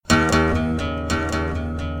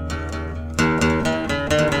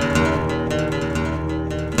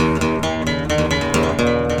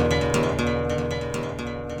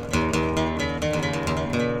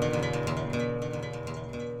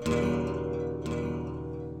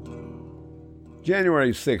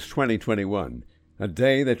January 6, 2021, a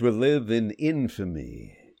day that will live in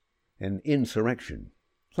infamy. An insurrection.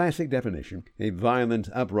 Classic definition, a violent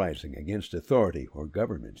uprising against authority or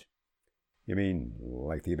government. You mean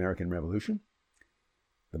like the American Revolution?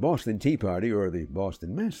 The Boston Tea Party or the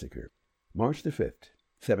Boston Massacre? March the 5th,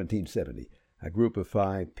 1770, a group of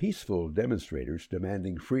 5 peaceful demonstrators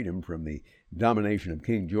demanding freedom from the domination of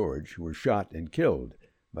King George were shot and killed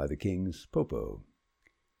by the King's popo.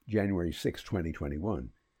 January 6, 2021,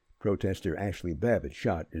 protester Ashley Babbitt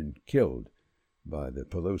shot and killed by the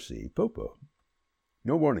Pelosi popo.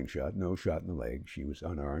 No warning shot, no shot in the leg. She was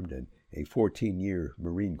unarmed and a 14-year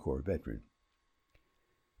Marine Corps veteran.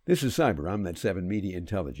 This is Cyber. I'm that 7 Media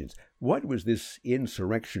Intelligence. What was this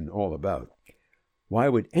insurrection all about? Why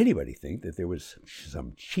would anybody think that there was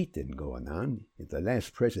some cheating going on at the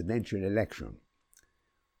last presidential election?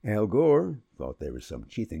 Al Gore thought there was some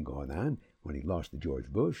cheating going on when he lost to George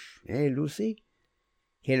Bush. Lucy?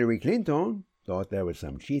 Hillary Clinton thought there was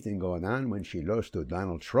some cheating going on when she lost to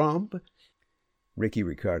Donald Trump. Ricky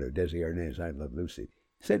Ricardo, Desi Arnaz, I Love Lucy,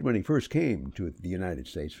 said when he first came to the United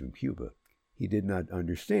States from Cuba, he did not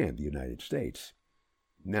understand the United States.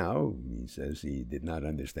 Now, he says he did not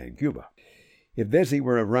understand Cuba. If Desi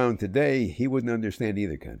were around today, he wouldn't understand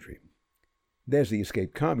either country. Desi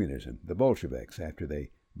escaped communism, the Bolsheviks, after they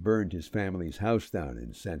burned his family's house down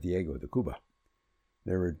in Santiago de Cuba.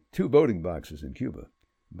 There were 2 voting boxes in Cuba.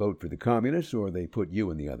 Vote for the communists or they put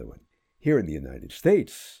you in the other one. Here in the United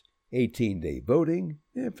States, 18-day voting.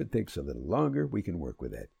 If it takes a little longer, we can work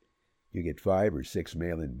with that. You get 5 or 6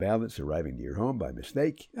 mail-in ballots arriving to your home by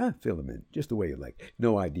mistake. Fill them in, just the way you like.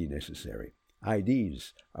 No ID necessary.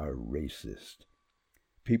 IDs are racist.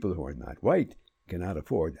 People who are not white cannot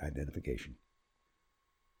afford identification.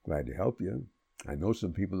 Glad to help you. I know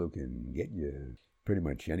some people who can get you pretty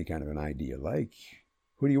much any kind of an ID you like.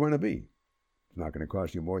 Who do you want to be? It's not going to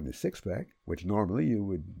cost you more than a 6-pack, which normally you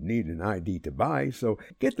would need an ID to buy, so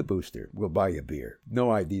get the booster. We'll buy you beer. No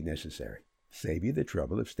ID necessary. Save you the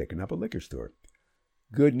trouble of sticking up a liquor store.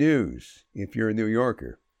 Good news, if you're a New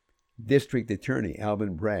Yorker. District Attorney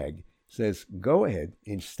Alvin Bragg says go ahead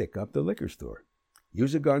and stick up the liquor store.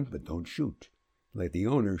 Use a gun, but don't shoot. Let the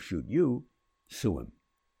owner shoot you. Sue him.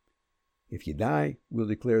 If you die, we'll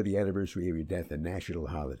declare the anniversary of your death a national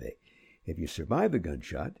holiday. If you survive the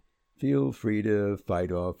gunshot, feel free to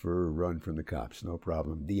fight off or run from the cops. No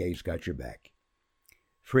problem. DA's got your back.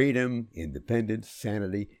 Freedom, independence,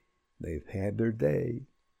 sanity, they've had their day.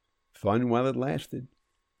 Fun while it lasted.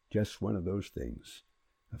 Just one of those things.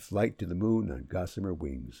 A flight to the moon on gossamer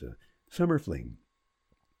wings. A summer fling.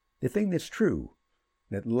 The thing that's true,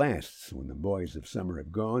 that lasts when the boys of summer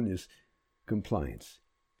have gone, is compliance.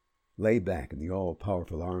 Lay back in the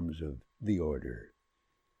all-powerful arms of the order.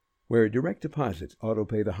 Where direct deposits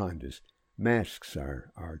auto-pay the Hondas, masks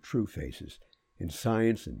are our true faces, and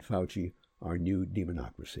science and Fauci our new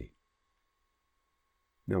demonocracy.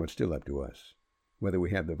 Now it's still up to us, whether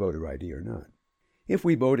we have the voter ID or not. If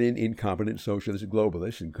we vote in incompetent socialist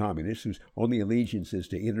globalists and communists whose only allegiance is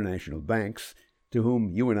to international banks, to whom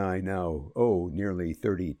you and I now owe nearly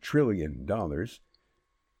 $30 trillion,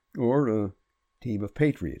 or a team of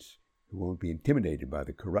patriots who won't be intimidated by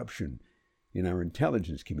the corruption in our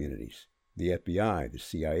intelligence communities, the FBI, the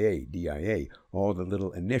CIA, DIA, all the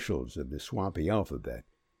little initials of the swampy alphabet,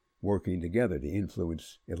 working together to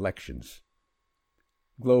influence elections.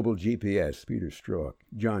 Global GPS, Peter Strzok,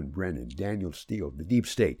 John Brennan, Daniel Steele, the deep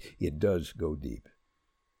state, it does go deep.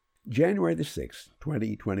 January the 6th,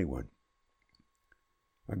 2021.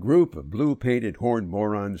 A group of blue-painted horned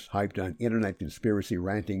morons hyped on internet conspiracy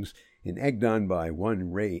rantings and egged on by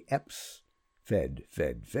one Ray Epps, fed,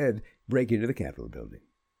 break into the Capitol building.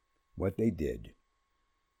 What they did.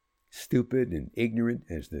 Stupid and ignorant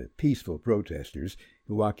as the peaceful protesters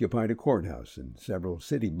who occupied a courthouse and several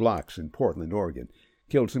city blocks in Portland, Oregon,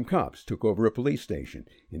 killed some cops, took over a police station,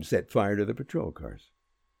 and set fire to the patrol cars.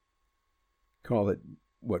 Call it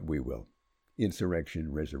what we will.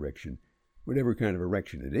 Insurrection, resurrection, whatever kind of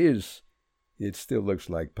erection it is, it still looks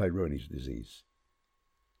like Peyronie's disease.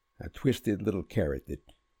 A twisted little carrot that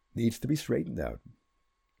needs to be straightened out.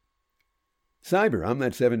 Cyber, I'm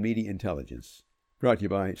that 7 Media Intelligence. Brought to you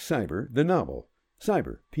by Cyber, the novel.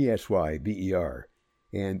 Cyber, P-S-Y-B-E-R.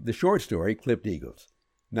 And the short story, Clipped Eagles.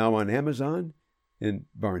 Now on Amazon and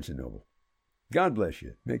Barnes & Noble. God bless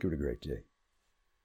you. Make it a great day.